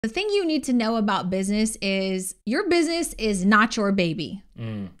The thing you need to know about business is your business is not your baby,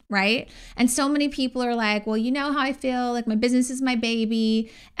 right? And so many people are like, well, you know how I feel, like my business is my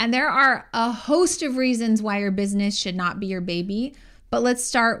baby. And there are a host of reasons why your business should not be your baby. But let's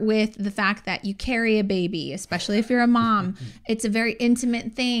start with the fact that you carry a baby, especially if you're a mom. It's a very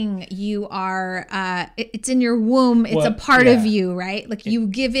intimate thing. You are, it's in your womb. It's a part of you, right? Like you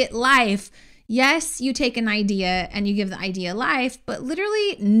give it life. Yes, you take an idea and you give the idea life, but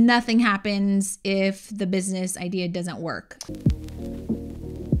literally nothing happens if the business idea doesn't work.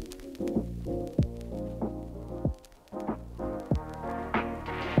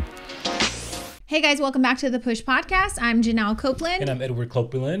 Hey guys, welcome back to the Push Podcast. I'm Janelle Copeland. And I'm Edward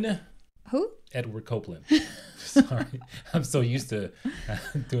Copeland. Who? Edward Copeland. Sorry. I'm so used to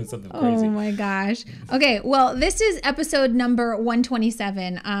doing something crazy. Oh my gosh. Okay, well, this is episode number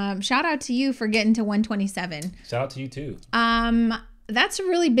 127. Shout out to you for getting to 127. Shout out to you too. That's a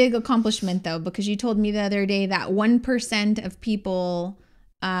really big accomplishment though, because you told me the other day that 1% of people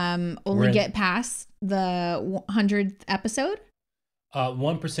only get past the 100th episode.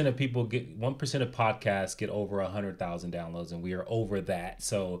 1% of people get 1% of podcasts get over 100,000 downloads, and we are over that.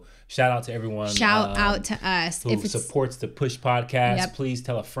 So shout out to everyone. Shout out to us who supports the Push Podcast. Yep. Please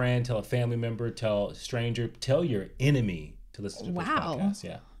tell a friend, tell a family member, tell a stranger, tell your enemy to listen to the Push Podcast.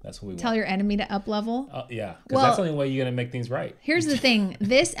 Yeah, that's what we want. Tell your enemy to up level. Yeah, because that's the only way you're gonna make things right. Here's the thing: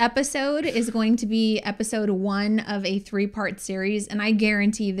 this episode is going to be episode 1 of a 3-part series, and I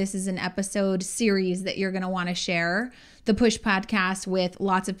guarantee this is an episode series that you're gonna want to share the Push Podcast with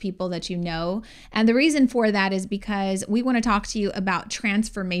lots of people that you know. And the reason for that is because we want to talk to you about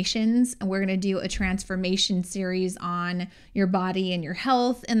transformations, and we're going to do a transformation series on your body and your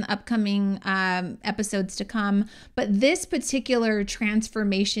health in the upcoming episodes to come. But this particular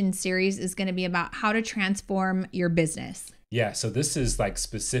transformation series is going to be about how to transform your business. Yeah, so this is like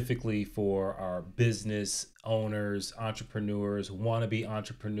specifically for our business owners, entrepreneurs, wannabe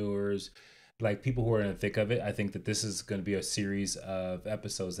entrepreneurs, like people who are in the thick of it. I think that this is going to be a series of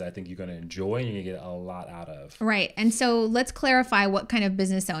episodes that I think you're going to enjoy and you're going to get a lot out of. Right. And so let's clarify what kind of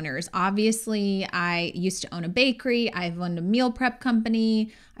business owners. Obviously, I used to own a bakery. I've owned a meal prep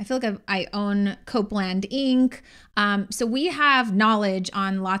company. I feel like I own Copeland Inc. So we have knowledge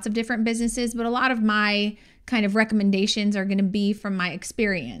on lots of different businesses, but a lot of my kind of recommendations are going to be from my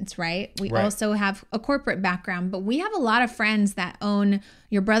experience, right? We also have a corporate background, but we have a lot of friends that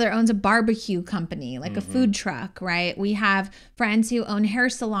your brother owns a barbecue company, like a food truck, right? We have friends who own hair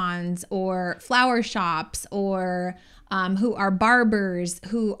salons or flower shops, or who are barbers,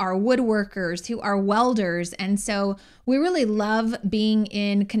 who are woodworkers, who are welders. And so we really love being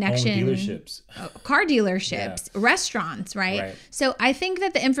in connection. Dealerships. Car dealerships, restaurants, right? So I think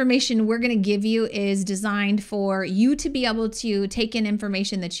that the information we're going to give you is designed for you to be able to take in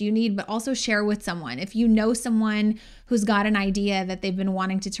information that you need, but also share with someone. If you know someone who's got an idea that they've been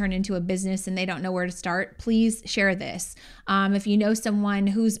wanting to turn into a business and they don't know where to start, please share this. If you know someone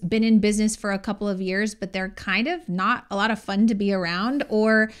who's been in business for a couple of years, but they're kind of not a lot of fun to be around,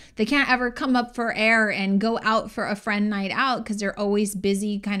 or they can't ever come up for air and go out for a friend night out because they're always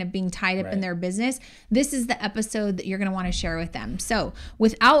busy kind of being tied up in their business, this is the episode that you're going to want to share with them. So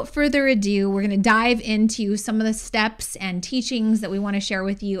without further ado, we're going to dive into some of the steps and teachings that we want to share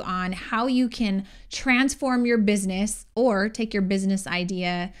with you on how you can transform your business or take your business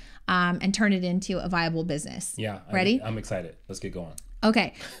idea and turn it into a viable business. Yeah. Ready? I'm excited. Let's get going.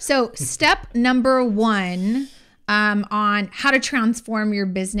 Okay. So step number 1 on how to transform your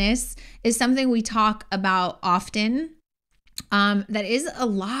business is something we talk about often. That is a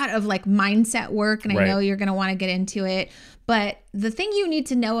lot of like mindset work, and I know you're going to want to get into it. But the thing you need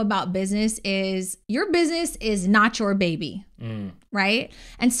to know about business is your business is not your baby, right?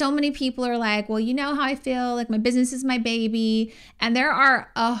 And so many people are like, well, you know how I feel, like my business is my baby. And there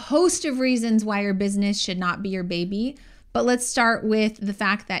are a host of reasons why your business should not be your baby. But let's start with the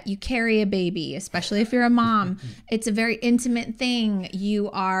fact that you carry a baby, especially if you're a mom. It's a very intimate thing.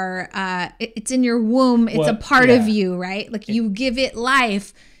 You are, it's in your womb. It's a part of you, right? Like you give it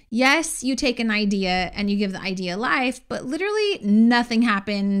life. Yes, you take an idea and you give the idea life, but literally nothing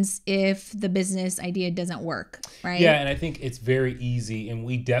happens if the business idea doesn't work, right? Yeah, and I think it's very easy, and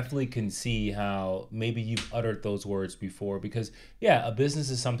we definitely can see how maybe you've uttered those words before, because a business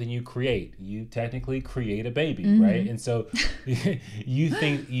is something you create. You technically create a baby, right? And so you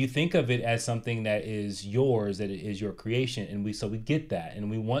think of it as something that is yours, that it is your creation, and we get that, and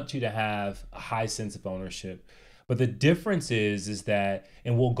we want you to have a high sense of ownership. But the difference is that,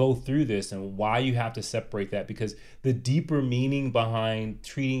 and we'll go through this and why you have to separate that, because the deeper meaning behind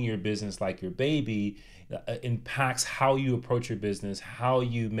treating your business like your baby impacts how you approach your business, how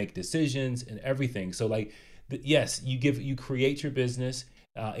you make decisions, and everything. So like, yes, you create your business.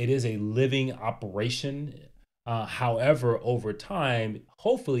 It is a living operation. However, over time,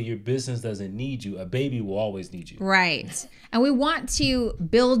 hopefully your business doesn't need you. A baby will always need you. Right. And we want to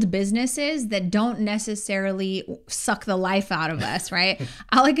build businesses that don't necessarily suck the life out of us, right?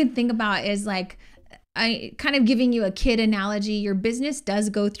 All I can think about is like, I kind of giving you a kid analogy. Your business does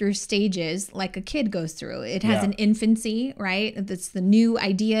go through stages like a kid goes through. It has an infancy, right? That's the new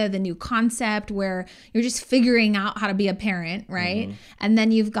idea, the new concept where you're just figuring out how to be a parent, right? Mm-hmm. And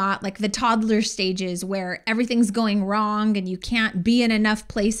then you've got like the toddler stages where everything's going wrong and you can't be in enough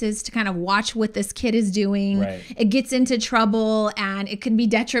places to kind of watch what this kid is doing. Right. It gets into trouble and it can be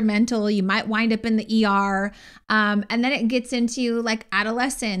detrimental. You might wind up in the ER. And then it gets into like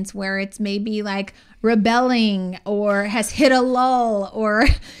adolescence where it's maybe like rebelling or has hit a lull or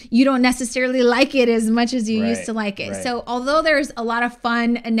you don't necessarily like it as much as you used to like it. Right. So although there's a lot of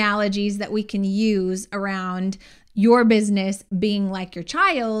fun analogies that we can use around your business being like your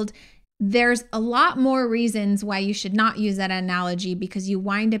child, there's a lot more reasons why you should not use that analogy, because you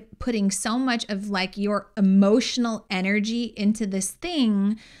wind up putting so much of like your emotional energy into this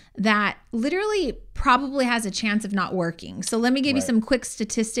thing that literally probably has a chance of not working. So let me give you some quick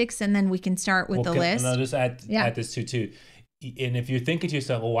statistics and then we can start with the list. And I'll just add this too. And if you're thinking to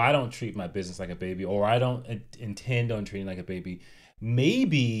yourself, oh, I don't treat my business like a baby, or I don't intend on treating like a baby,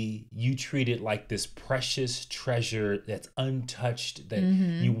 maybe you treat it like this precious treasure that's untouched, that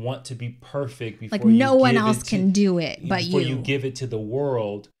you want to be perfect before like no one else can do it but before you give it to the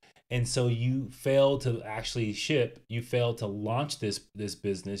world. And so you fail to actually ship, you fail to launch this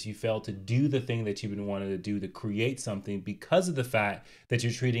business, you fail to do the thing that you've been wanting to do, to create something, because of the fact that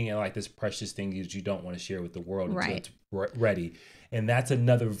you're treating it like this precious thing that you don't want to share with the world until it's ready. And that's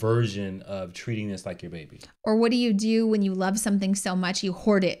another version of treating this like your baby. Or what do you do when you love something so much you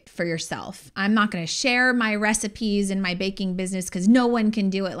hoard it for yourself? I'm not going to share my recipes in my baking business because no one can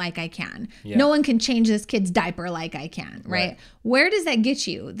do it like I can. Yeah. No one can change this kid's diaper like I can, right? Where does that get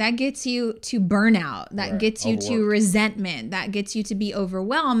you? That gets you to burnout. That gets you to resentment. That gets you to be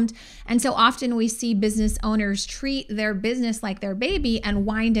overwhelmed. And so often we see business owners treat their business like their baby and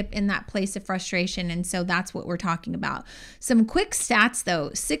wind up in that place of frustration. And so that's what we're talking about. Some quick stats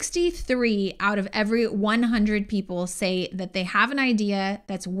though, 63 out of every 100 people say that they have an idea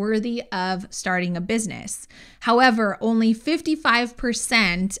that's worthy of starting a business. However, only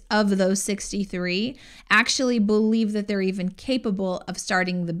 55% of those 63 actually believe that they're even capable of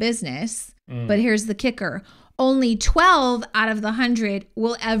starting the business. But here's the kicker. Only 12 out of the 100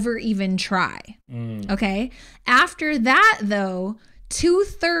 will ever even try. Okay. After that though,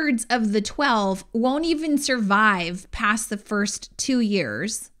 2/3 of the 12 won't even survive past the first 2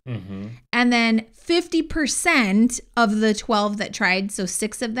 years. And then 50% of the 12 that tried, so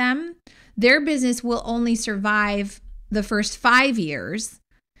 6 of them, their business will only survive the first 5 years.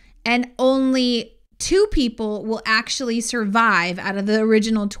 And only 2 people will actually survive out of the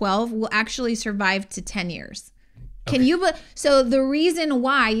original 12 will actually survive to 10 years. Can you? So the reason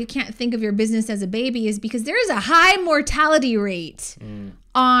why you can't think of your business as a baby is because there is a high mortality rate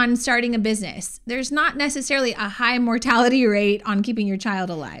on starting a business. There's not necessarily a high mortality rate on keeping your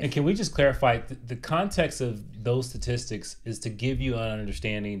child alive. And can we just clarify, the context of those statistics is to give you an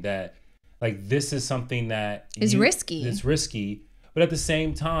understanding that like this is something that is risky. It's risky. But at the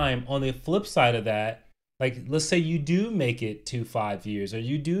same time, on the flip side of that, like let's say you do make it to 5 years or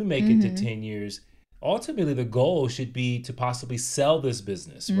you do make it to 10 years. Ultimately, the goal should be to possibly sell this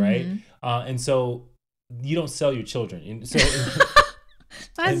business, right? And so you don't sell your children. And so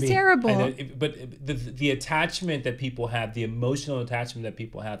that's terrible. But the attachment that people have, the emotional attachment that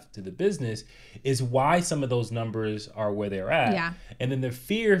people have to the business is why some of those numbers are where they're at. Yeah. And then the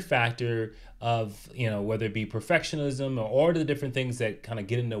fear factor of, whether it be perfectionism or all the different things that kind of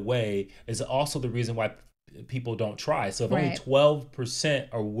get in the way is also the reason why people don't try. So if only 12%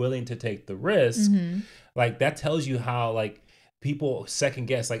 are willing to take the risk, like that tells you how like people second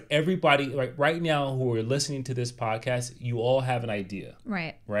guess. Like everybody, like right now who are listening to this podcast, you all have an idea.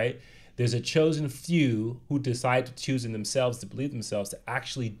 Right? There's a chosen few who decide to choose in themselves, to believe themselves, to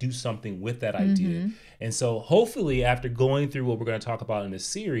actually do something with that idea. And so hopefully after going through what we're going to talk about in this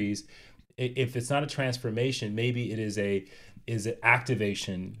series, if it's not a transformation, maybe it is an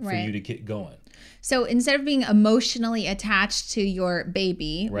activation for you to get going. So instead of being emotionally attached to your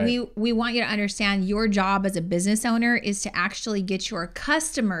baby, we want you to understand your job as a business owner is to actually get your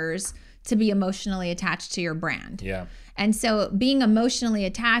customers to be emotionally attached to your brand. Yeah. And so being emotionally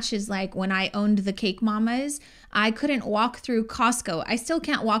attached is like when I owned the Cake Mamas, I couldn't walk through Costco. I still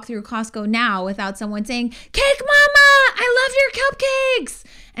can't walk through Costco now without someone saying, Cake Mama, I love your cupcakes.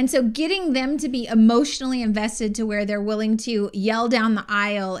 And so getting them to be emotionally invested to where they're willing to yell down the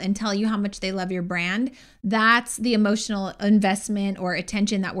aisle and tell you how much they love your brand, that's the emotional investment or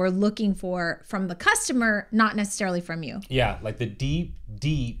attention that we're looking for from the customer, not necessarily from you. Yeah, like the deep,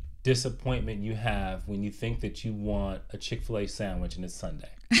 deep disappointment you have when you think that you want a Chick-fil-A sandwich and it's Sunday.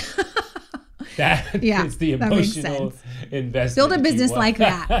 That is the emotional investment. Build a business like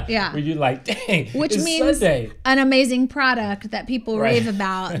that. Yeah. Where you're like, dang, which it's means Sunday. An amazing product that people rave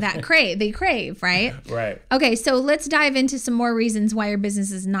about, that they crave, right? Right. Okay, so let's dive into some more reasons why your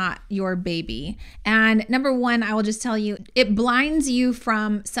business is not your baby. And number one, I will just tell you, it blinds you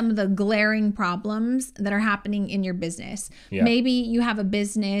from some of the glaring problems that are happening in your business. Yeah. Maybe you have a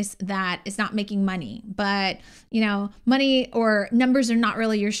business that is not making money, but money or numbers are not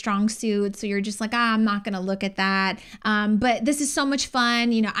really your strong suit. So you're just like, I'm not going to look at that. But this is so much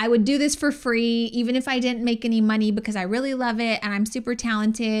fun. I would do this for free, even if I didn't make any money, because I really love it and I'm super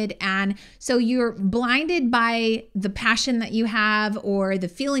talented. And so you're blinded by the passion that you have or the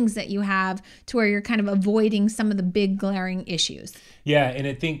feelings that you have to where you're kind of avoiding some of the big glaring issues. Yeah. And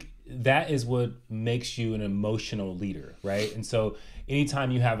I think that is what makes you an emotional leader, right? And so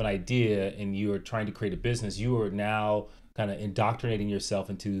anytime you have an idea and you are trying to create a business, you are now kind of indoctrinating yourself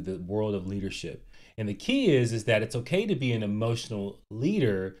into the world of leadership. And the key is that it's okay to be an emotional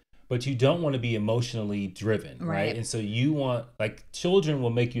leader, but you don't want to be emotionally driven, right? And so you want, like, children will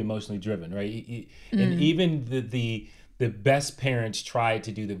make you emotionally driven, right? And even the best parents try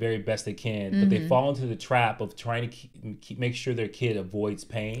to do the very best they can, but they fall into the trap of trying to make sure their kid avoids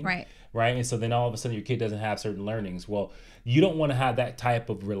pain. Right. And so then all of a sudden your kid doesn't have certain learnings. Well, you don't want to have that type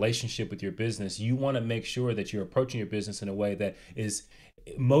of relationship with your business. You want to make sure that you're approaching your business in a way that is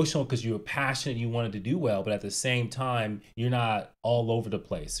emotional because you're passionate, you wanted to do well, but at the same time, you're not all over the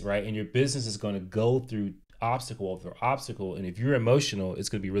place, right? And your business is going to go through obstacle after obstacle, and if you're emotional, it's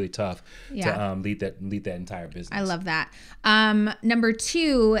going to be really tough to lead that entire business. I love that. Number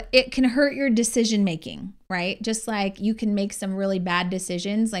two, it can hurt your decision making, right? Just like you can make some really bad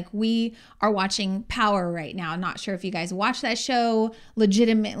decisions. Like we are watching Power right now. Not sure if you guys watch that show.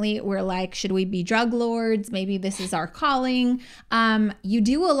 Legitimately, we're like, should we be drug lords? Maybe this is our calling. You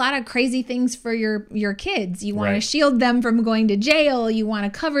do a lot of crazy things for your kids. You want to shield them from going to jail. You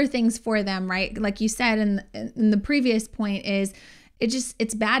want to cover things for them, right? Like you said in the previous point is,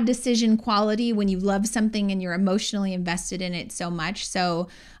 it's bad decision quality when you love something and you're emotionally invested in it so much. So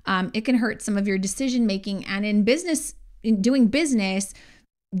it can hurt some of your decision making. And in doing business,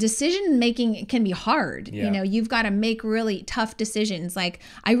 decision making can be hard. You've got to make really tough decisions. Like,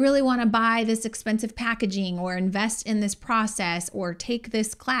 I really want to buy this expensive packaging or invest in this process or take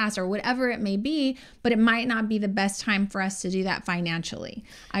this class or whatever it may be, but it might not be the best time for us to do that financially.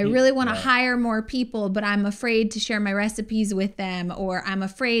 I really want to hire more people, but I'm afraid to share my recipes with them, or I'm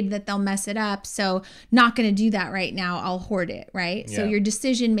afraid that they'll mess it up. So not going to do that right now. I'll hoard it. Right. Yeah. So your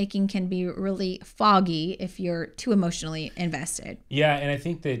decision making can be really foggy if you're too emotionally invested. Yeah. And I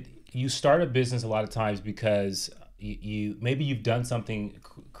think that you start a business a lot of times because maybe you've done something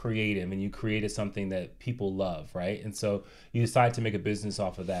creative and you created something that people love, right? And so you decide to make a business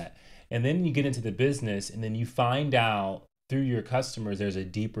off of that. And then you get into the business and then you find out through your customers there's a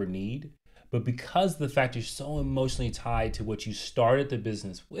deeper need. But because of the fact you're so emotionally tied to what you started the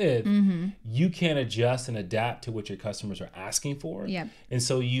business with, you can't adjust and adapt to what your customers are asking for. Yep. And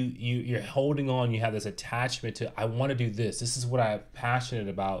so you're holding on, you have this attachment to, I want to do this. This is what I'm passionate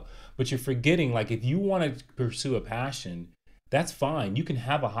about. But you're forgetting, like, if you want to pursue a passion, that's fine. You can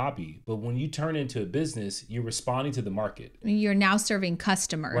have a hobby, but when you turn into a business, you're responding to the market. You're now serving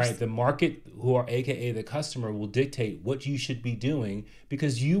customers. Right. The market, who are AKA the customer, will dictate what you should be doing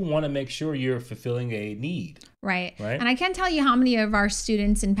because you want to make sure you're fulfilling a need. Right. And I can't tell you how many of our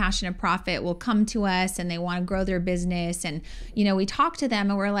students in Passionate Profit will come to us and they want to grow their business. And, we talk to them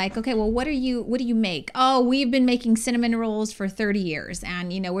and we're like, okay, well, what do you make? Oh, we've been making cinnamon rolls for 30 years.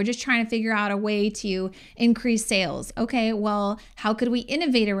 And, we're just trying to figure out a way to increase sales. Okay, well, how could we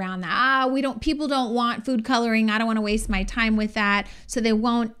innovate around that? People don't want food coloring. I don't want to waste my time with that. So they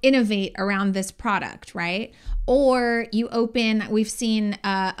won't innovate around this product, right? Or we've seen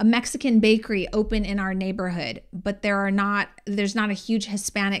a Mexican bakery open in our neighborhood. neighborhood, but there's not a huge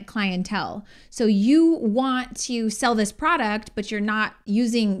Hispanic clientele. So you want to sell this product, but you're not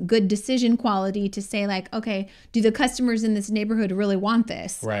using good decision quality to say like, okay, do the customers in this neighborhood really want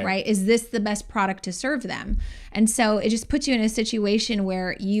this? Right? Is this the best product to serve them? And so it just puts you in a situation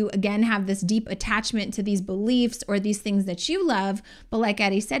where you again have this deep attachment to these beliefs or these things that you love. But like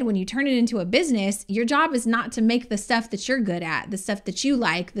Eddie said, when you turn it into a business, your job is not to make the stuff that you're good at, the stuff that you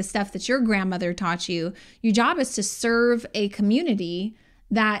like, the stuff that your grandmother taught you. Your job is to serve a community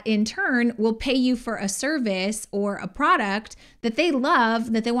that in turn will pay you for a service or a product that they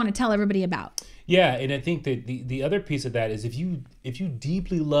love, that they want to tell everybody about. Yeah, and I think that the other piece of that is if you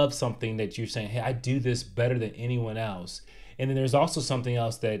deeply love something that you're saying, hey, I do this better than anyone else, and then there's also something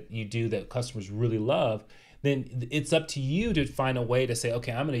else that you do that customers really love, then it's up to you to find a way to say,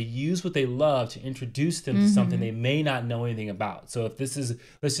 okay, I'm going to use what they love to introduce them to something they may not know anything about. So if this is,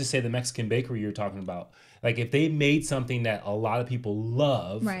 let's just say the Mexican bakery you're talking about, like if they made something that a lot of people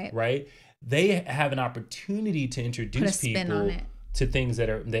love, right? They have an opportunity to introduce people to things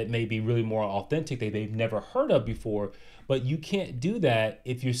that may be really more authentic that they've never heard of before. But you can't do that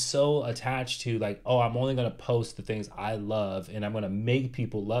if you're so attached to like, oh, I'm only going to post the things I love and I'm going to make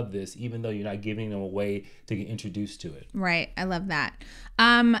people love this, even though you're not giving them a way to get introduced to it. Right. I love that.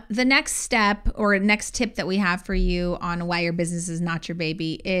 The next step or next tip that we have for you on why your business is not your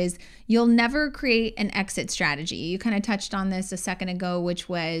baby is you'll never create an exit strategy. You kind of touched on this a second ago, which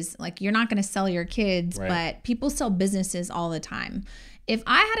was like, you're not going to sell your kids, but people sell businesses all the time. If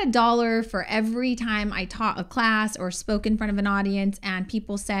I had $1 for every time I taught a class or spoke in front of an audience and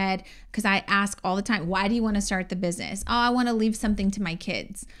people said, because I ask all the time, why do you want to start the business? Oh, I want to leave something to my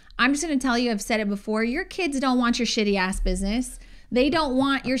kids. I'm just going to tell you, I've said it before, your kids don't want your shitty ass business. They don't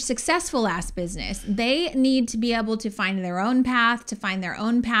want your successful ass business. They need to be able to find their own path, to find their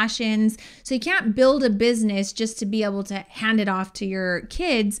own passions. So you can't build a business just to be able to hand it off to your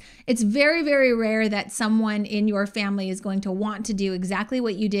kids. It's very, very rare that someone in your family is going to want to do exactly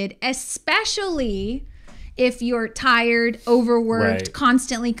what you did, especially if you're tired, overworked,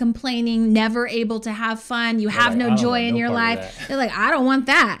 constantly complaining, never able to have fun, you have no joy in your life. They're like, I don't want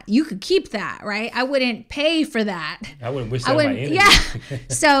that. You could keep that, right? I wouldn't pay for that. I wouldn't wish that on my enemy. Yeah.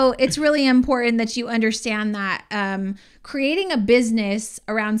 So it's really important that you understand that creating a business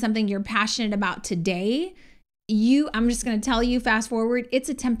around something you're passionate about today, I'm just going to tell you, fast forward, it's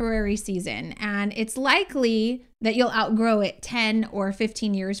a temporary season and it's likely that you'll outgrow it 10 or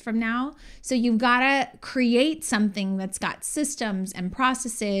 15 years from now. So you've got to create something that's got systems and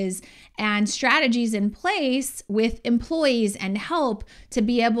processes and strategies in place with employees and help to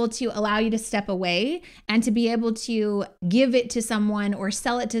be able to allow you to step away and to be able to give it to someone or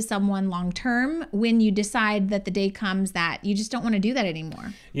sell it to someone long term when you decide that the day comes that you just don't want to do that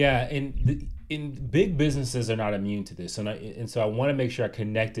anymore. Yeah, and big businesses are not immune to this. And so I want to make sure I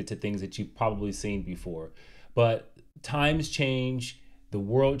connect it to things that you've probably seen before. But times change, the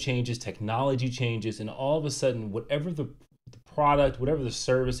world changes, technology changes, and all of a sudden, whatever the product, whatever the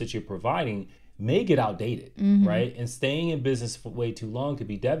service that you're providing may get outdated, right? And staying in business for way too long could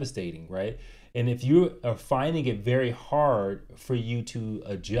be devastating, right? And if you are finding it very hard for you to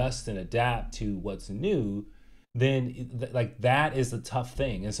adjust and adapt to what's new, then like that is a tough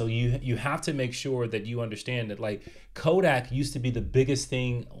thing. And so you have to make sure that you understand that like Kodak used to be the biggest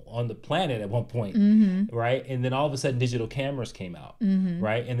thing on the planet at one point, right? And then all of a sudden digital cameras came out,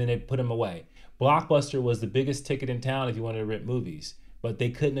 right? And then they put them away. Blockbuster was the biggest ticket in town if you wanted to rent movies, but they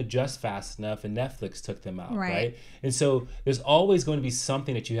couldn't adjust fast enough and Netflix took them out, right? And so there's always going to be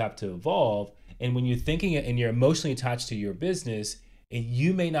something that you have to evolve. And when you're thinking and you're emotionally attached to your business, and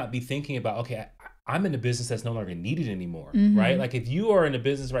you may not be thinking about, okay, I'm in a business that's no longer needed anymore, right? Like if you are in a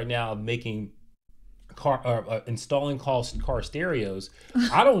business right now of making installing car stereos,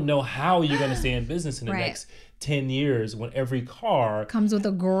 I don't know how you're going to stay in business in the next 10 years when every car comes with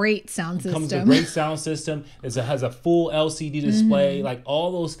a great sound system. Has a full LCD display, like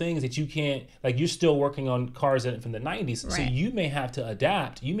all those things that you can't, like you're still working on cars from the 90s. So you may have to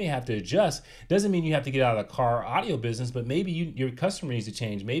adapt, you may have to adjust. Doesn't mean you have to get out of the car audio business, but maybe your customer needs to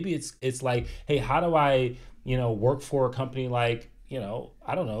change. Maybe it's like, hey, how do I, work for a company like,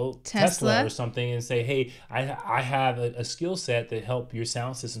 I don't know, Tesla or something and say, hey, I have a skill set that help your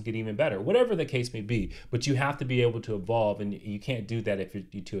sound system get even better, whatever the case may be. But you have to be able to evolve, and you can't do that if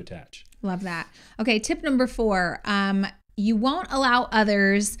you're too attached. Love that. Okay, tip number 4. you won't allow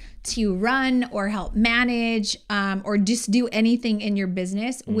others to run or help manage or just do anything in your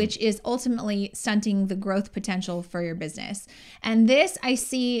business, which is ultimately stunting the growth potential for your business. And this I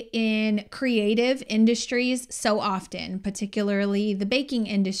see in creative industries so often, particularly the baking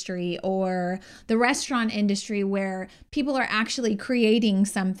industry or the restaurant industry, where people are actually creating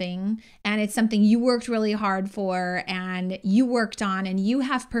something and it's something you worked really hard for and you worked on and you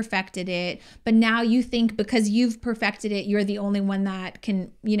have perfected it. But now you think because you've perfected it, you're the only one that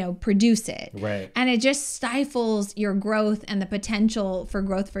can, produce it. Right. And it just stifles your growth and the potential for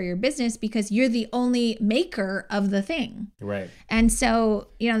growth for your business because you're the only maker of the thing. Right. And so,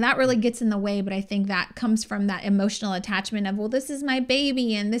 that really gets in the way, but I think that comes from that emotional attachment of, well, this is my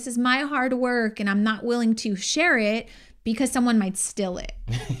baby and this is my hard work and I'm not willing to share it because someone might steal it.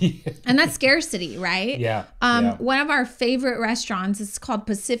 And that's scarcity, right? Yeah. One of our favorite restaurants is called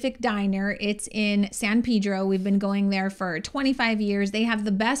Pacific Diner. It's in San Pedro. We've been going there for 25 years. They have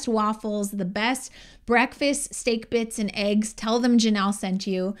the best waffles, the best breakfast steak bits and eggs. Tell them Janelle sent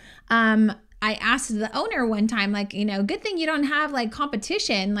you. I asked the owner one time, good thing you don't have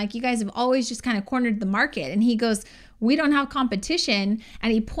competition. You guys have always just kind of cornered the market. And he goes, we don't have competition.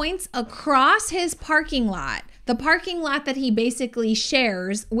 And he points across his parking lot, the parking lot that he basically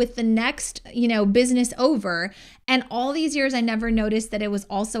shares with the next, business over. And all these years, I never noticed that it was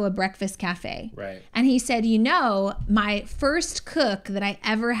also a breakfast cafe. Right. And he said, my first cook that I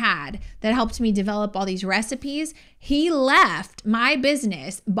ever had that helped me develop all these recipes, he left my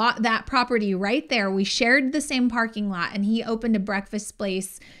business, bought that property right there. We shared the same parking lot and he opened a breakfast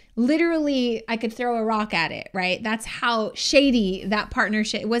place. Literally, I could throw a rock at it, right? That's how shady that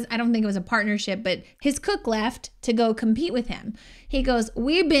partnership was. I don't think it was a partnership, but his cook left to go compete with him. He goes,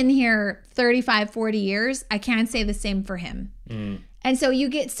 we've been here 35, 40 years. I can't say the same for him. And so you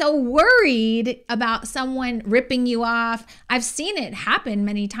get so worried about someone ripping you off. I've seen it happen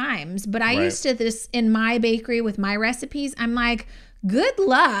many times, but I used to this in my bakery with my recipes. I'm like, good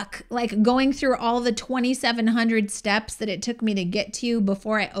luck, going through all the 2,700 steps that it took me to get to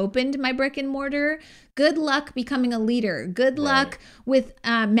before I opened my brick and mortar. Good luck becoming a leader. Good luck with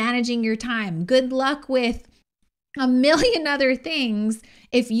managing your time. Good luck with a million other things.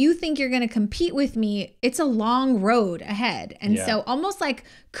 If you think you're going to compete with me, it's a long road ahead. And so almost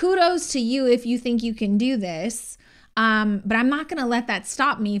kudos to you if you think you can do this. But I'm not going to let that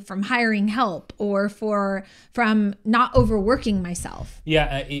stop me from hiring help or from not overworking myself.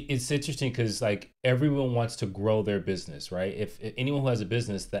 Yeah, it's interesting because everyone wants to grow their business, right? If anyone who has a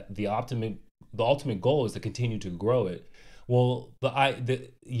business, that the ultimate goal is to continue to grow it. Well,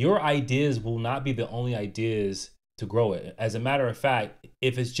 your ideas will not be the only ideas to grow it. As a matter of fact,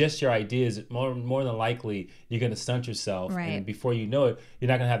 if it's just your ideas, more than likely you're going to stunt yourself, and before you know it, you're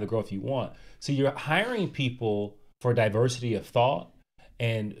not going to have the growth you want. So you're hiring people for diversity of thought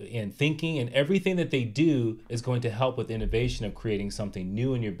and thinking, and everything that they do is going to help with innovation of creating something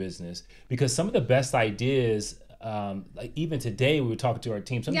new in your business. Because some of the best ideas, even today we were talking to our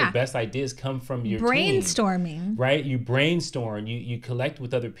team, some of the best ideas come from your brainstorming, team, right? You brainstorm, you collect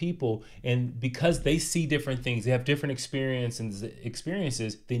with other people, and because they see different things, they have different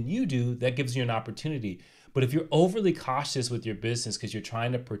experiences than you do, that gives you an opportunity. But if you're overly cautious with your business because you're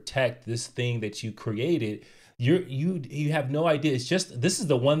trying to protect this thing that you created, you have no idea. It's just, this is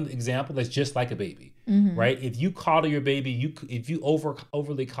the one example that's just like a baby, right? If you coddle your baby, if you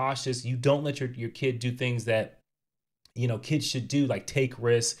overly cautious, you don't let your kid do things that kids should do, like take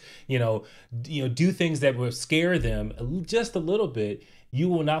risks, do things that will scare them just a little bit, you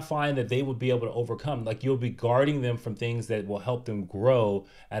will not find that they will be able to overcome. You'll be guarding them from things that will help them grow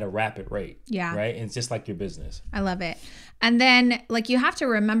at a rapid rate. Yeah. Right. And it's just like your business. I love it. And then you have to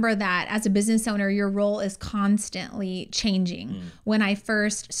remember that as a business owner, your role is constantly changing. When I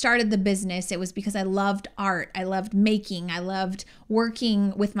first started the business, it was because I loved art. I loved making. I loved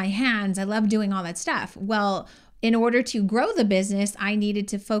working with my hands. I loved doing all that stuff. Well, in order to grow the business, I needed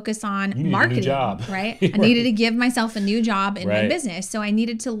to focus on marketing, a new job. Right? I needed to give myself a new job in my business. So I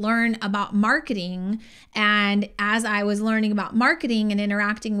needed to learn about marketing. And as I was learning about marketing and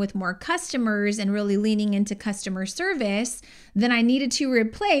interacting with more customers and really leaning into customer service, then I needed to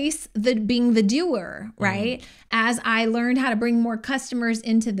replace being the doer, right? As I learned how to bring more customers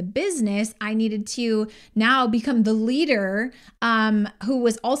into the business, I needed to now become the leader, who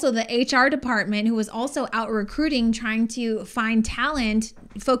was also the HR department, who was also out recruiting, trying to find talent,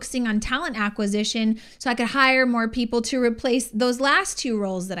 focusing on talent acquisition so I could hire more people to replace those last two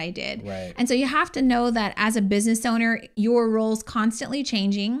roles that I did. Right. And so you have to know that as a business owner, your role's constantly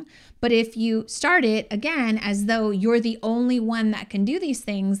changing. But if you start it again as though you're the only one that can do these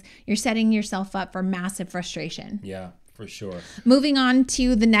things, you're setting yourself up for massive frustration. Yeah, For sure. Moving on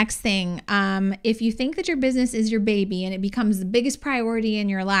to the next thing. If you think that your business is your baby and it becomes the biggest priority in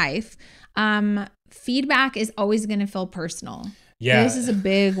your life, feedback is always going to feel personal. Yeah. This is a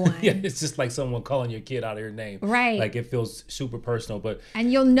big one. Yeah, it's just like someone calling your kid out of your name. Right. Like it feels super personal.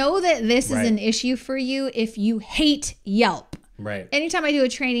 And you'll know that this Right. is an issue for you if you hate Yelp. Right. Anytime I do a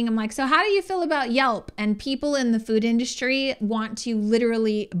training, I'm like, so how do you feel about Yelp? And people in the food industry want to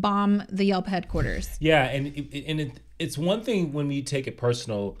literally bomb the Yelp headquarters. Yeah. It's one thing when you take it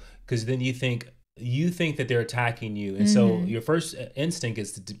personal, because then you think that they're attacking you. And so your first instinct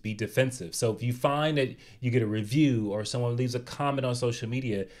is to be defensive. So if you find that you get a review or someone leaves a comment on social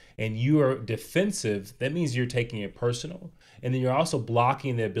media and you are defensive, that means you're taking it personal. And then you're also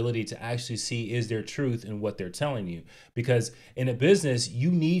blocking the ability to actually see, is there truth in what they're telling you? Because in a business, you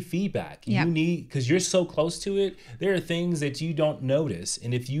need feedback. Yep. You need, because you're so close to it, there are things that you don't notice.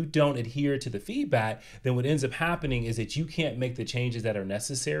 And if you don't adhere to the feedback, then what ends up happening is that you can't make the changes that are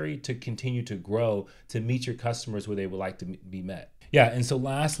necessary to continue to grow, to meet your customers where they would like to be met. Yeah. And so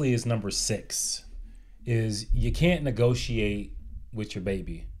lastly is number 6, is you can't negotiate with your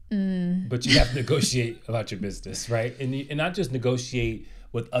baby. But you have to negotiate about your business, right? And not just negotiate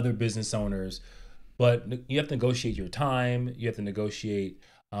with other business owners, but you have to negotiate your time. You have to negotiate,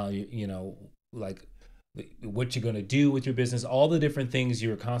 like what you're going to do with your business, all the different things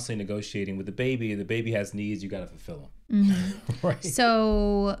you're constantly negotiating with the baby. The baby has needs, you got to fulfill them. Right.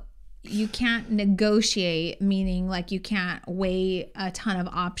 So you can't negotiate, meaning like you can't weigh a ton of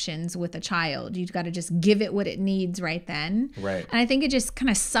options with a child. You've got to just give it what it needs right then. Right. And I think it just kind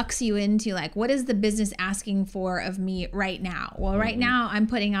of sucks you into like, what is the business asking for of me right now? Well, right now I'm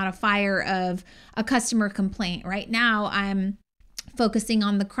putting out a fire of a customer complaint. Right now I'm focusing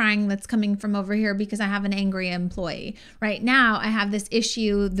on the crying that's coming from over here because I have an angry employee. Right now I have this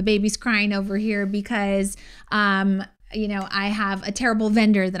issue, the baby's crying over here because I have a terrible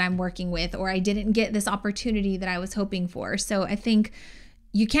vendor that I'm working with, or I didn't get this opportunity that I was hoping for. So I think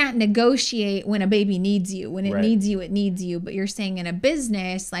you can't negotiate when a baby needs you. When it Right. needs you, it needs you. But you're saying in a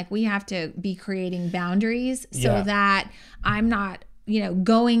business, like we have to be creating boundaries so that I'm not,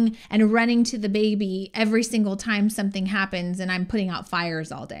 going and running to the baby every single time something happens and I'm putting out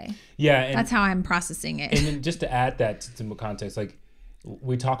fires all day. Yeah. And that's how I'm processing it. And then just to add that to context, like,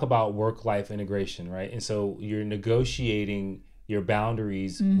 we talk about work-life integration, right? And so you're negotiating your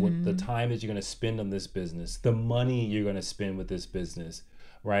boundaries with the time that you're going to spend on this business, the money you're going to spend with this business,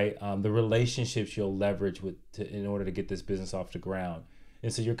 right? The relationships you'll leverage in order to get this business off the ground.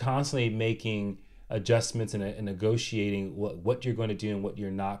 And so you're constantly making adjustments and negotiating what you're going to do and what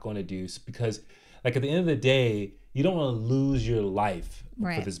you're not going to do, because like at the end of the day, you don't want to lose your life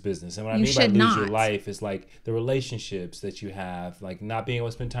for this business. And what I mean by lose your life is like the relationships that you have, like not being able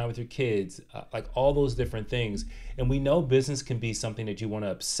to spend time with your kids, like all those different things. And we know business can be something that you want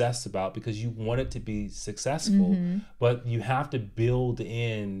to obsess about because you want it to be successful, but you have to build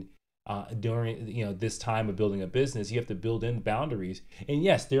in during this time of building a business, you have to build in boundaries. And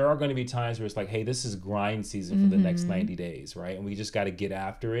yes, there are going to be times where it's like, hey, this is grind season for the next 90 days, right? And we just got to get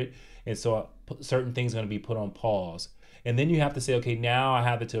after it. And so certain things are going to be put on pause. And then you have to say, okay, now I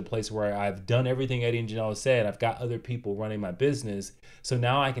have it to a place where I've done everything Eddie and Janelle said. I've got other people running my business. So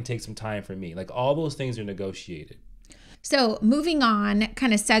now I can take some time for me. Like all those things are negotiated. So moving on,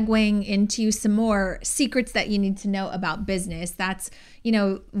 kind of segueing into some more secrets that you need to know about business. That's,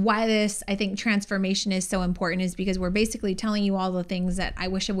 why this, I think, transformation is so important, is because we're basically telling you all the things that I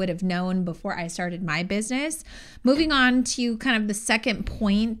wish I would have known before I started my business. Moving on to kind of the second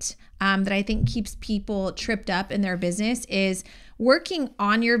point that I think keeps people tripped up in their business is working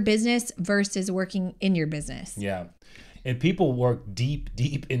on your business versus working in your business. Yeah. And people work deep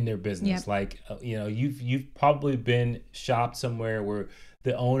in their business. Yep. Like, you've probably been shopped somewhere where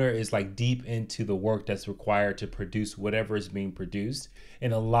the owner is like deep into the work that's required to produce whatever is being produced.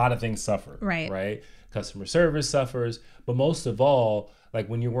 And a lot of things suffer, right? Customer service suffers. But most of all, like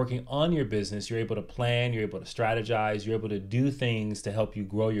when you're working on your business, you're able to plan, you're able to strategize, you're able to do things to help you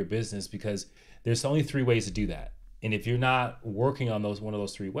grow your business, because there's only 3 ways to do that. And if you're not working on one of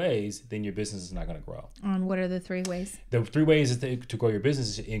those 3 ways, then your business is not going to grow. What are the 3 ways? The 3 ways to grow your business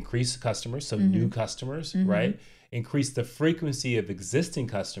is to increase customers, so new customers, right? Increase the frequency of existing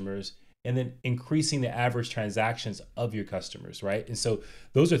customers, and then increasing the average transactions of your customers, right? And so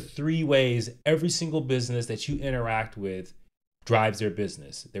those are 3 ways every single business that you interact with drives their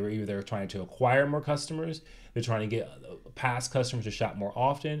business. They're trying to acquire more customers, they're trying to get past customers to shop more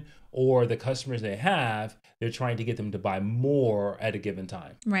often, or the customers they have, they're trying to get them to buy more at a given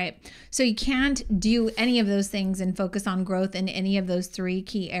time. Right. So you can't do any of those things and focus on growth in any of those three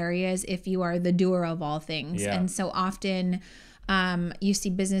key areas if you are the doer of all things. Yeah. And so often you see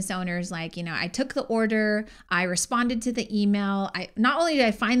business owners like, I took the order, I responded to the email. Not only did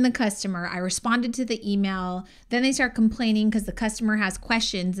I find the customer, I responded to the email. Then they start complaining because the customer has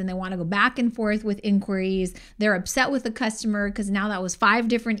questions and they want to go back and forth with inquiries. They're upset with the customer because now that was 5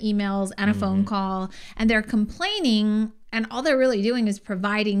 different emails and a phone call, and they're complaining. And all they're really doing is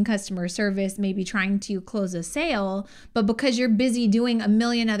providing customer service, maybe trying to close a sale. But because you're busy doing a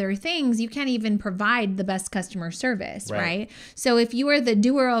million other things, you can't even provide the best customer service, right? So if you are the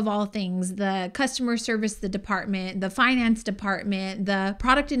doer of all things, the customer service department, the finance department, the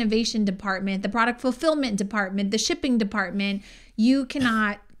product innovation department, the product fulfillment department, the shipping department, you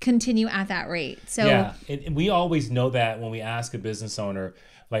cannot continue at that rate. So yeah, and we always know that when we ask a business owner,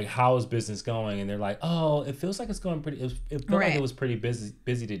 like, how is business going? And they're like, oh, it feels like it's going pretty, it felt like it was pretty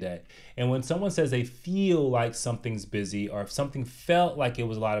busy today. And when someone says they feel like something's busy, or if something felt like it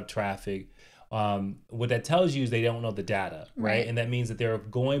was a lot of traffic, what that tells you is they don't know the data, right? And that means that they're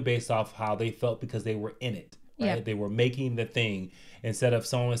going based off how they felt because they were in it. Right? Yep. They were making the thing, instead of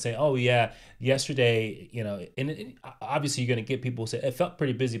someone saying, oh yeah, yesterday, and obviously you're going to get people who say it felt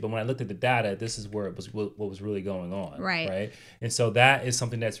pretty busy, but when I looked at the data, this is where it was, what was really going on. Right. And so that is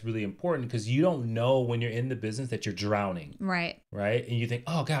something that's really important, because you don't know when you're in the business that you're drowning. Right. And you think,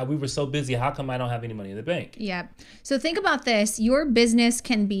 oh God, we were so busy. How come I don't have any money in the bank? Yeah. So think about this. Your business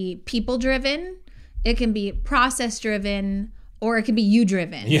can be people driven, it can be process driven, or it can be you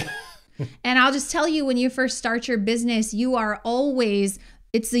driven. Yeah. And I'll just tell you, when you first start your business, you are always,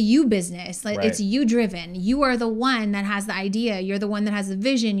 it's the you business. Like, it's you driven. You are the one that has the idea. You're the one that has the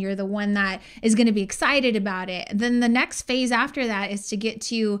vision. You're the one that is going to be excited about it. Then the next phase after that is to get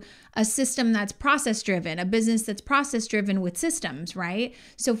to a system that's process driven, a business that's process driven with systems, right?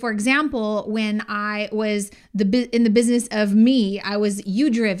 So for example, when I was in the business of me, I was you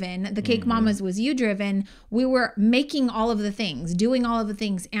driven. The Cake Mamas was you driven. We were making all of the things, doing all of the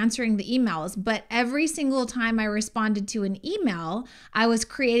things, answering the emails. But every single time I responded to an email, I was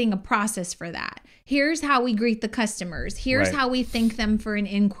creating a process for that. Here's how we greet the customers. Here's how we thank them for an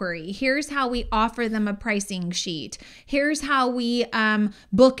inquiry. Here's how we offer them a pricing sheet. Here's how we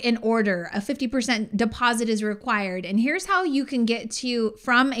book an order. A 50% deposit is required. And here's how you can get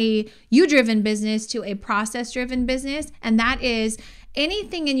from a you-driven business to a process-driven business. And that is,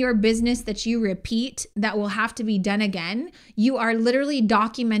 anything in your business that you repeat that will have to be done again, you are literally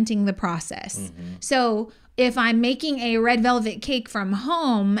documenting the process. So if I'm making a red velvet cake from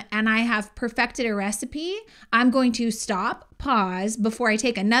home and I have perfected a recipe, I'm going to stop, pause before I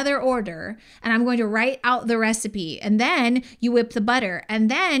take another order, and I'm going to write out the recipe. And then you whip the butter, and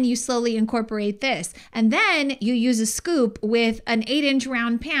then you slowly incorporate this. And then you use a scoop with an 8-inch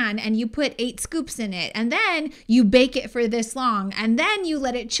round pan and you put 8 scoops in it. And then you bake it for this long, and then you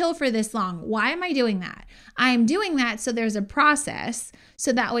let it chill for this long. Why am I doing that? I am doing that so there's a process,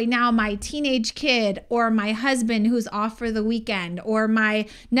 so that way now my teenage kid, or my husband who's off for the weekend, or my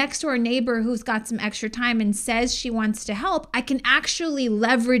next door neighbor who's got some extra time and says she wants to help, I can actually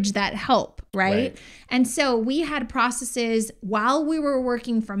leverage that help, right? And so we had processes while we were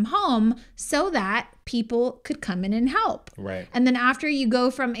working from home so that people could come in and help. And then after you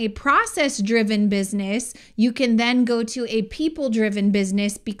go from a process-driven business, you can then go to a people-driven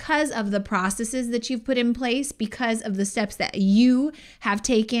business because of the processes that you've put in place, because of the steps that you have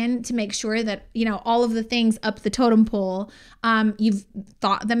taken to make sure that, all of the things up the totem pole, you've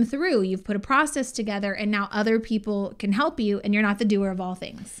thought them through, you've put a process together, and now other people can help you, and you're not the doer of all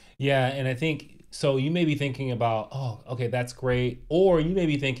things. Yeah, and I think, so you may be thinking about, oh, okay, that's great. Or you may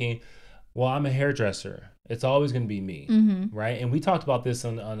be thinking, well, I'm a hairdresser. It's always going to be me, right? And we talked about this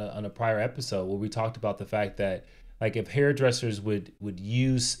on a prior episode, where we talked about the fact that, like, if hairdressers would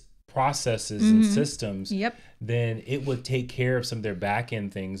use processes and systems, then it would take care of some of their back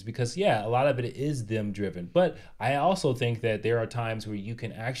end things, because a lot of it is them driven. But I also think that there are times where you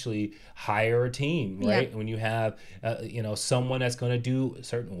can actually hire a team, right? When you have someone that's going to do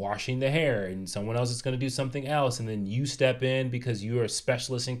certain washing the hair, and someone else is going to do something else, and then you step in because you're a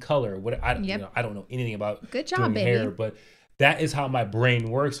specialist in color. I don't know anything about good job, doing baby. hair, but that is how my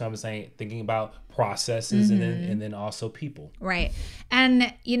brain works. So I'm thinking about processes, and then also people. Right.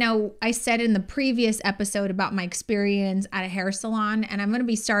 And, I said in the previous episode about my experience at a hair salon, and I'm going to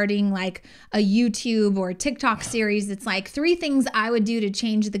be starting like a YouTube or TikTok series. It's like 3 things I would do to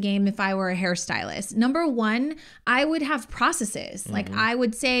change the game if I were a hairstylist. Number 1, I would have processes. Like I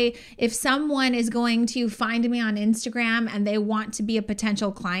would say, if someone is going to find me on Instagram and they want to be a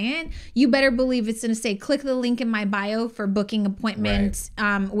potential client, you better believe it's going to say, click the link in my bio for booking appointments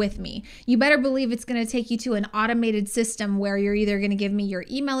with me. You better believe it's going to take you to an automated system where you're either going to give me your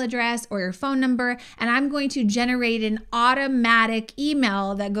email address or your phone number, and I'm going to generate an automatic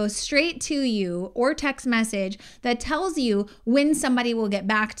email that goes straight to you, or text message that tells you when somebody will get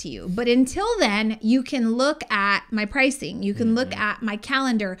back to you. But until then, you can look at my pricing. You can look at my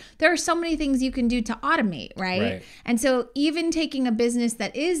calendar. There are so many things you can do to automate, right? And so even taking a business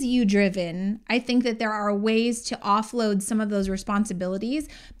that is you driven, I think that there are ways to offload some of those responsibilities,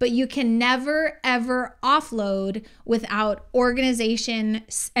 but you can never ever offload without organization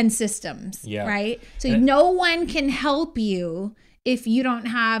and systems, right? So no one can help you if you don't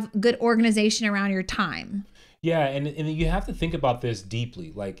have good organization around your time. Yeah, and you have to think about this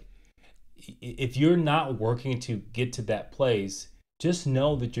deeply. Like, if you're not working to get to that place, just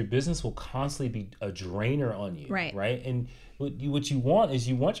know that your business will constantly be a drainer on you, right? And what you want is,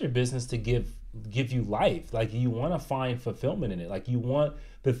 you want your business to give you life. Like, you want to find fulfillment in it. Like, you want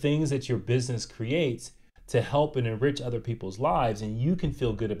the things that your business creates to help and enrich other people's lives, and you can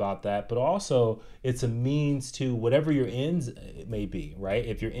feel good about that. But also, it's a means to whatever your ends may be, right?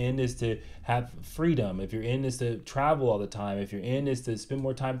 If your end is to have freedom, if your end is to travel all the time, if your end is to spend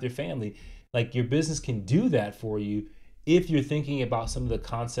more time with your family, like, your business can do that for you if you're thinking about some of the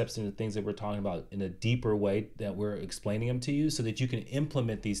concepts and the things that we're talking about in a deeper way that we're explaining them to you, so that you can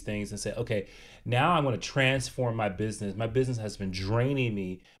implement these things and say, okay, now I'm going to transform my business. My business has been draining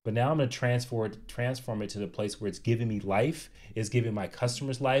me, but now I'm going to transform it to the place where it's giving me life, it's giving my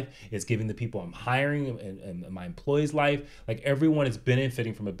customers life, it's giving the people I'm hiring and my employees life. Like, everyone is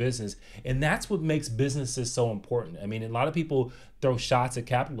benefiting from a business. And that's what makes businesses so important. I mean, a lot of people throw shots at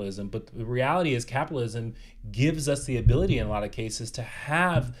capitalism, but the reality is capitalism gives us the ability in a lot of cases to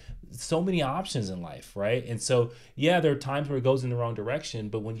have so many options in life, right? And so, yeah, there are times where it goes in the wrong direction,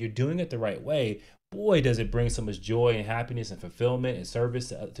 but when you're doing it the right way, boy, does it bring so much joy and happiness and fulfillment and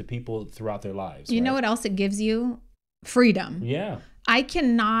service to people throughout their lives. You know what else it gives you? Freedom. Yeah. I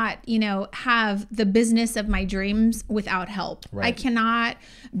cannot, have the business of my dreams without help. Right. I cannot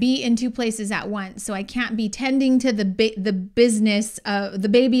be in 2 places at once. So I can't be tending to the business, the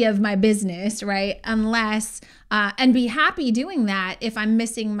baby of my business, right? Unless, and be happy doing that if I'm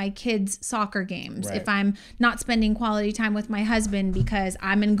missing my kids' soccer games, if I'm not spending quality time with my husband because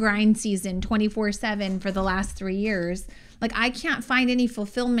I'm in grind season 24/7 for the last 3 years. Like, I can't find any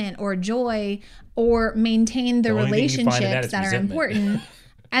fulfillment or joy or maintain the relationships that are important.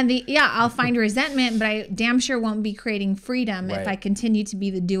 And I'll find resentment, but I damn sure won't be creating freedom if I continue to be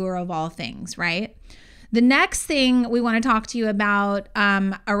the doer of all things, right? The next thing we want to talk to you about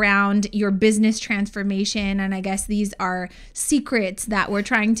around your business transformation, and I guess these are secrets that we're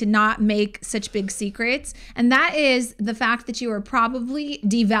trying to not make such big secrets, and that is the fact that you are probably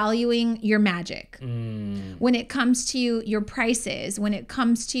devaluing your magic. When it comes to your prices, when it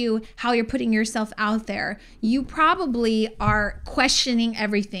comes to how you're putting yourself out there, you probably are questioning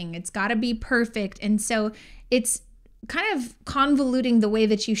everything. It's got to be perfect, and so it's kind of convoluting the way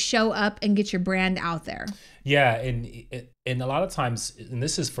that you show up and get your brand out there. Yeah, and a lot of times, and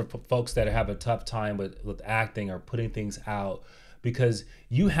this is for folks that have a tough time with acting or putting things out, because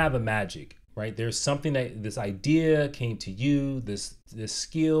you have a magic, right? There's something that this idea came to you, this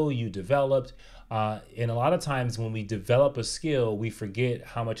skill you developed. And a lot of times when we develop a skill, we forget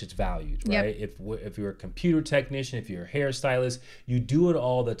how much it's valued, right? If you're a computer technician, if you're a hairstylist, you do it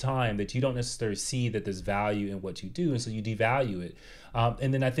all the time, that you don't necessarily see that there's value in what you do, and so you devalue it.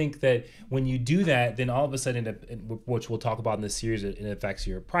 And then I think that when you do that, then all of a sudden, which we'll talk about in this series, it affects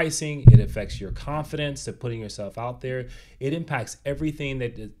your pricing, it affects your confidence to putting yourself out there. It impacts everything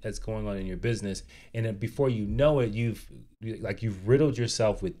that's going on in your business. And then before you know it, you've riddled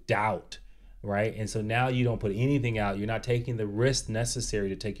yourself with doubt, right? And so now you don't put anything out. You're not taking the risk necessary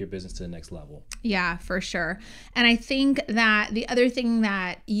to take your business to the next level. Yeah, for sure. And I think that the other thing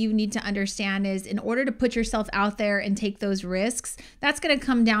that you need to understand is, in order to put yourself out there and take those risks, that's going to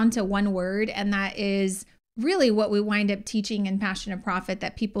come down to one word, and that is really what we wind up teaching in Passion of Profit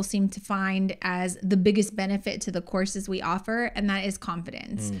that people seem to find as the biggest benefit to the courses we offer, and that is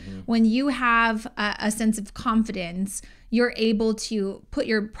confidence. When you have a sense of confidence, you're able to put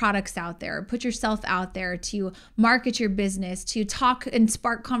your products out there, put yourself out there, to market your business, to talk and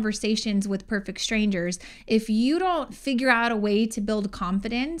spark conversations with perfect strangers. If you don't figure out a way to build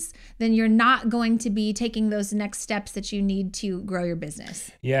confidence, then you're not going to be taking those next steps that you need to grow your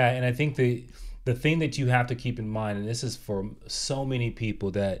business. Yeah, and I think the thing that you have to keep in mind, and this is for so many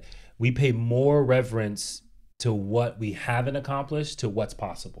people, that we pay more reverence to what we haven't accomplished to what's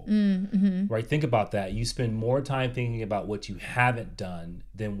possible, right? Think about that. You spend more time thinking about what you haven't done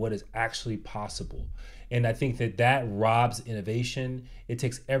than what is actually possible. And I think that robs innovation. It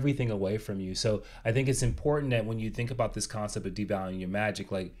takes everything away from you. So I think it's important that when you think about this concept of devaluing your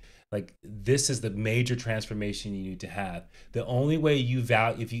magic, like this is the major transformation you need to have. The only way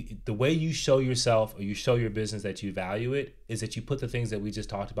the way you show yourself or you show your business that you value it is that you put the things that we just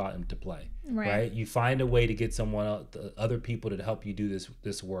talked about into play, right? You find a way to get someone else, other people to help you do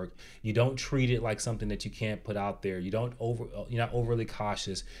this work. You don't treat it like something that you can't put out there. You're not overly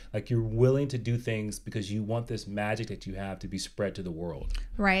cautious. Like, you're willing to do things because you want this magic that you have to be spread to the world.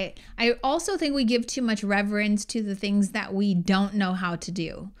 Right. I also think we give too much reverence to the things that we don't know how to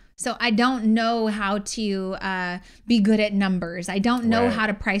do. So I don't know how to be good at numbers. I don't know how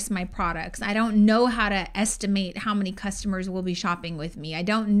to price my products. I don't know how to estimate how many customers will be shopping with me. I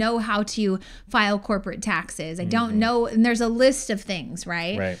don't know how to file corporate taxes. I don't know. And there's a list of things,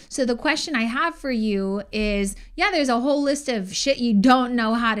 right? So the question I have for you is, there's a whole list of shit you don't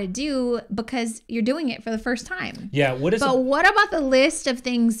know how to do because you're doing it for the first time. Yeah. What about the list of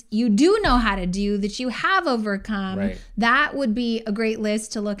things you do know how to do that you have overcome? That would be a great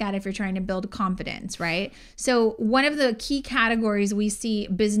list to look at if you're trying to build confidence, right? So one of the key categories we see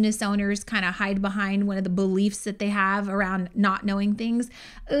business owners kind of hide behind, one of the beliefs that they have around not knowing things.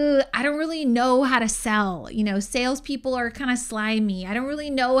 I don't really know how to sell. Salespeople are kind of slimy. I don't really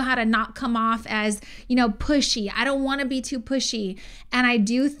know how to not come off as, pushy. I don't want to be too pushy. And I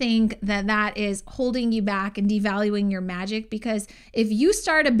do think that is holding you back and devaluing your magic, because if you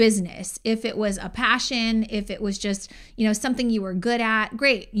start a business, if it was a passion, if it was just, something you were good at,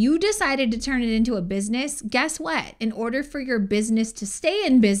 great. You decided to turn it into a business. Guess what? In order for your business to stay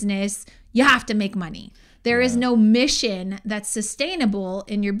in business, you have to make money. There is no mission that's sustainable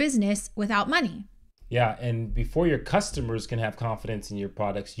in your business without money. Yeah, and before your customers can have confidence in your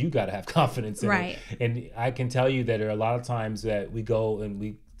products, you got to have confidence in it. And I can tell you that there are a lot of times that we go and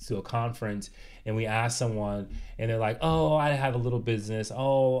we to a conference and we ask someone and they're like, oh, I have a little business. And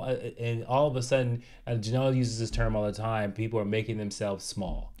all of a sudden, Janelle uses this term all the time, people are making themselves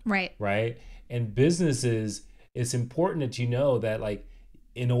small. Right? And businesses, it's important that you know that, like,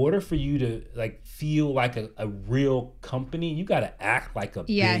 in order for you to feel like a real company, you got to act like a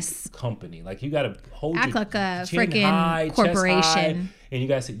big company. Like, you got to act like a freaking corporation. And you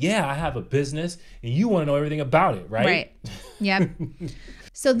got to say, yeah, I have a business, and you want to know everything about it, right? Yep.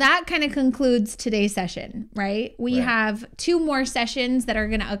 So that kind of concludes today's session, right? We have 2 more sessions that are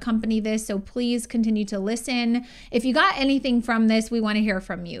going to accompany this. So please continue to listen. If you got anything from this, we want to hear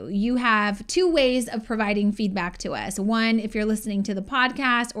from you. You have 2 ways of providing feedback to us. One, if you're listening to the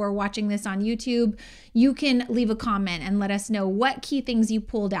podcast or watching this on YouTube, you can leave a comment and let us know what key things you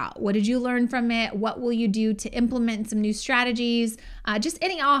pulled out. What did you learn from it? What will you do to implement some new strategies? Just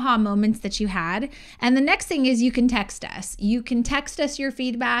any aha moments that you had. And the next thing is you can text us. You can text us your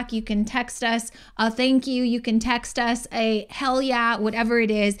feedback. You can text us a thank you. You can text us a hell yeah, whatever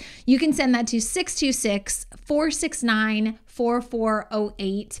it is. You can send that to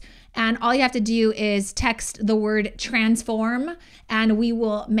 626-469-4408. And all you have to do is text the word transform, and we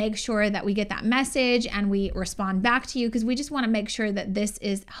will make sure that we get that message and we respond back to you, because we just want to make sure that this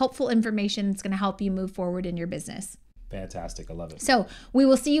is helpful information that's going to help you move forward in your business. Fantastic. I love it. So we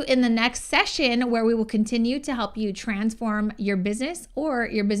will see you in the next session, where we will continue to help you transform your business or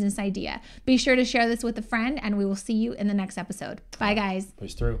your business idea. Be sure to share this with a friend, and we will see you in the next episode. Bye, guys.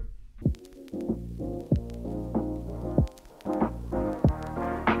 Push through.